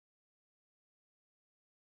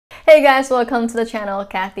Hey guys, welcome to the channel,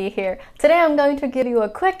 Cathy here. Today I'm going to give you a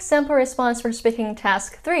quick sample response for speaking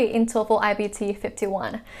task 3 in TOEFL IBT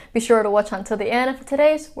 51. Be sure to watch until the end for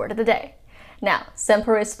today's word of the day. Now,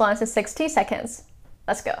 sample response in 60 seconds.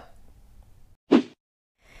 Let's go.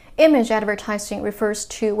 Image advertising refers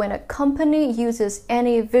to when a company uses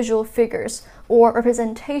any visual figures or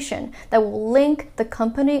representation that will link the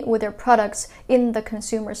company with their products in the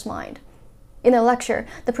consumer's mind. In the lecture,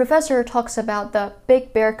 the professor talks about the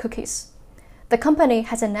Big Bear cookies. The company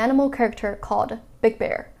has an animal character called Big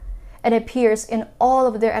Bear. It appears in all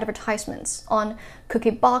of their advertisements, on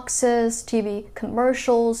cookie boxes, TV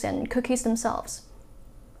commercials, and cookies themselves.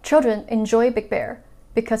 Children enjoy Big Bear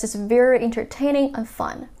because it's very entertaining and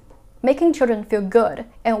fun, making children feel good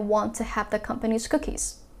and want to have the company's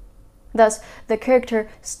cookies. Thus, the character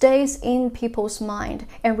stays in people's mind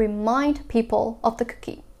and reminds people of the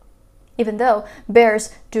cookie. Even though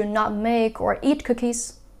bears do not make or eat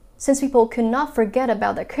cookies, since people could not forget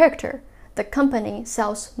about the character, the company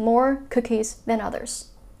sells more cookies than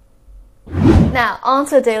others. Now, on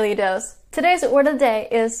to the daily dose. Today's word of the day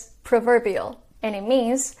is proverbial, and it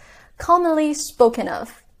means commonly spoken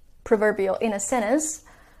of. Proverbial in a sentence.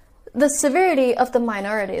 The severity of the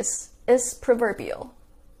minorities is proverbial.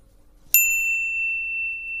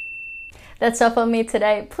 That's all from me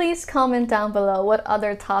today. Please comment down below what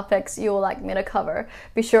other topics you would like me to cover.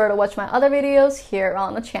 Be sure to watch my other videos here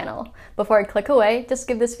on the channel. Before I click away, just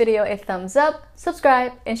give this video a thumbs up,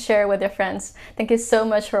 subscribe, and share with your friends. Thank you so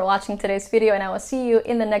much for watching today's video, and I will see you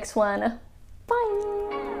in the next one. Bye!